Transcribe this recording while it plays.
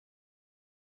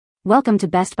Welcome to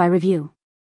Best Buy Review.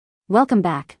 Welcome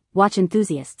back, watch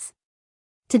enthusiasts.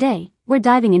 Today, we're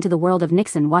diving into the world of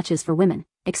Nixon watches for women,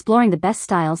 exploring the best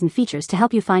styles and features to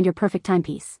help you find your perfect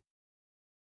timepiece.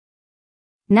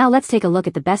 Now let's take a look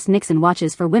at the best Nixon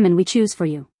watches for women we choose for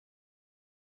you.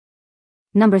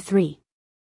 Number 3.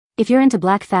 If you're into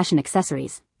black fashion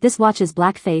accessories, this watch's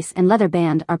black face and leather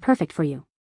band are perfect for you.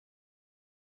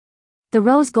 The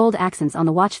rose gold accents on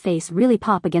the watch face really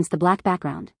pop against the black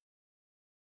background.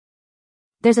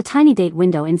 There's a tiny date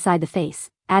window inside the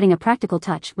face, adding a practical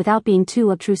touch without being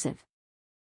too obtrusive.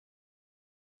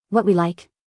 What we like?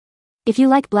 If you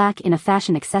like black in a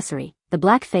fashion accessory, the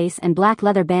black face and black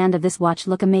leather band of this watch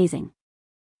look amazing.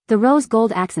 The rose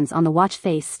gold accents on the watch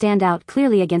face stand out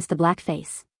clearly against the black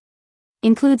face.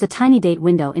 Includes a tiny date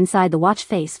window inside the watch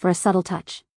face for a subtle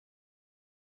touch.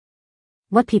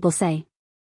 What people say?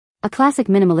 A classic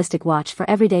minimalistic watch for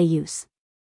everyday use.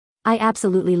 I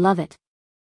absolutely love it.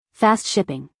 Fast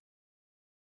shipping.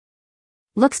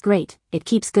 Looks great, it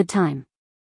keeps good time.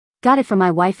 Got it for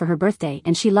my wife for her birthday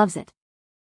and she loves it.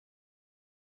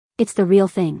 It's the real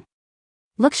thing.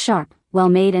 Looks sharp, well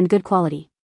made and good quality.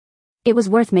 It was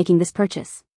worth making this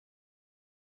purchase.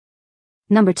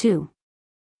 Number 2.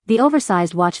 The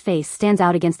oversized watch face stands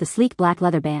out against the sleek black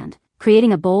leather band,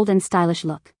 creating a bold and stylish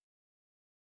look.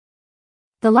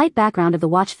 The light background of the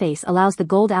watch face allows the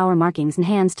gold hour markings and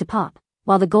hands to pop,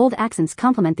 while the gold accents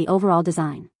complement the overall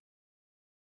design.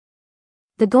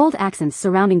 The gold accents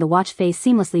surrounding the watch face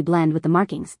seamlessly blend with the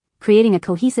markings, creating a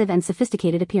cohesive and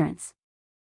sophisticated appearance.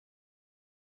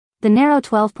 The narrow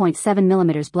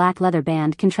 12.7mm black leather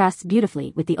band contrasts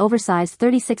beautifully with the oversized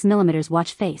 36mm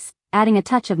watch face, adding a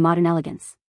touch of modern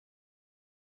elegance.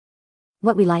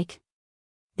 What we like?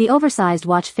 The oversized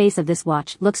watch face of this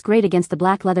watch looks great against the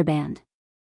black leather band.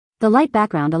 The light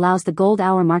background allows the gold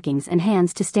hour markings and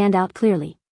hands to stand out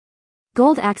clearly.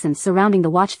 Gold accents surrounding the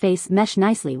watch face mesh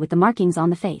nicely with the markings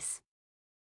on the face.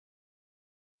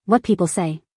 What people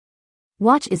say?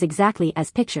 Watch is exactly as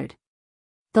pictured.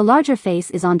 The larger face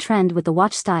is on trend with the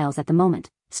watch styles at the moment.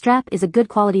 Strap is a good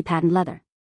quality patent leather.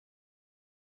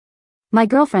 My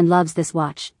girlfriend loves this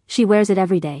watch, she wears it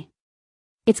every day.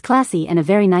 It's classy and a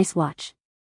very nice watch.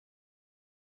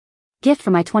 Gift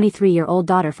for my 23-year-old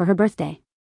daughter for her birthday.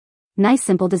 Nice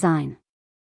simple design.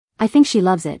 I think she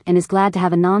loves it and is glad to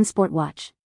have a non-sport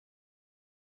watch.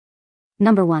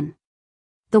 Number 1.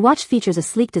 The watch features a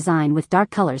sleek design with dark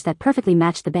colors that perfectly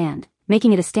match the band,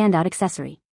 making it a standout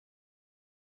accessory.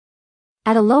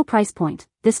 At a low price point,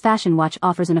 this fashion watch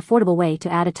offers an affordable way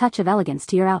to add a touch of elegance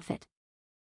to your outfit.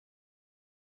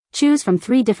 Choose from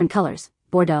 3 different colors,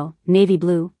 Bordeaux, navy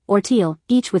blue, or teal,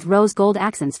 each with rose gold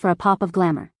accents for a pop of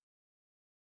glamour.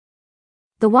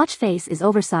 The watch face is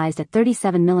oversized at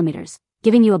 37mm,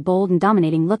 giving you a bold and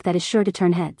dominating look that is sure to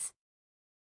turn heads.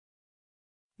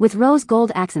 With rose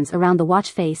gold accents around the watch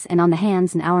face and on the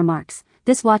hands and hour marks,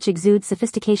 this watch exudes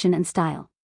sophistication and style.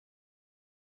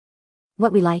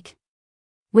 What we like?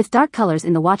 With dark colors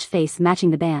in the watch face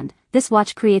matching the band, this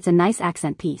watch creates a nice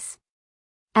accent piece.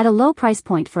 At a low price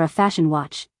point for a fashion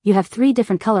watch, you have 3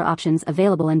 different color options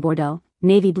available in Bordeaux,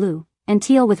 navy blue, and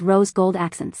teal with rose gold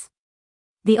accents.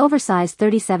 The oversized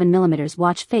 37mm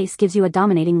watch face gives you a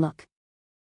dominating look.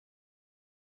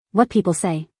 What people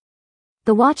say?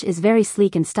 The watch is very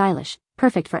sleek and stylish,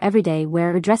 perfect for everyday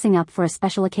wear or dressing up for a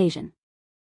special occasion.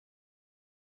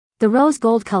 The rose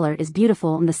gold color is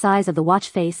beautiful and the size of the watch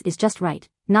face is just right,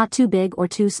 not too big or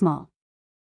too small.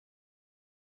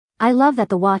 I love that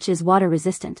the watch is water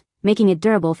resistant, making it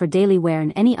durable for daily wear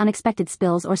and any unexpected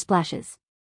spills or splashes.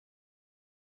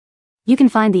 You can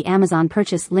find the Amazon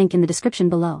purchase link in the description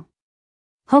below.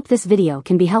 Hope this video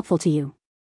can be helpful to you.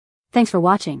 Thanks for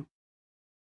watching.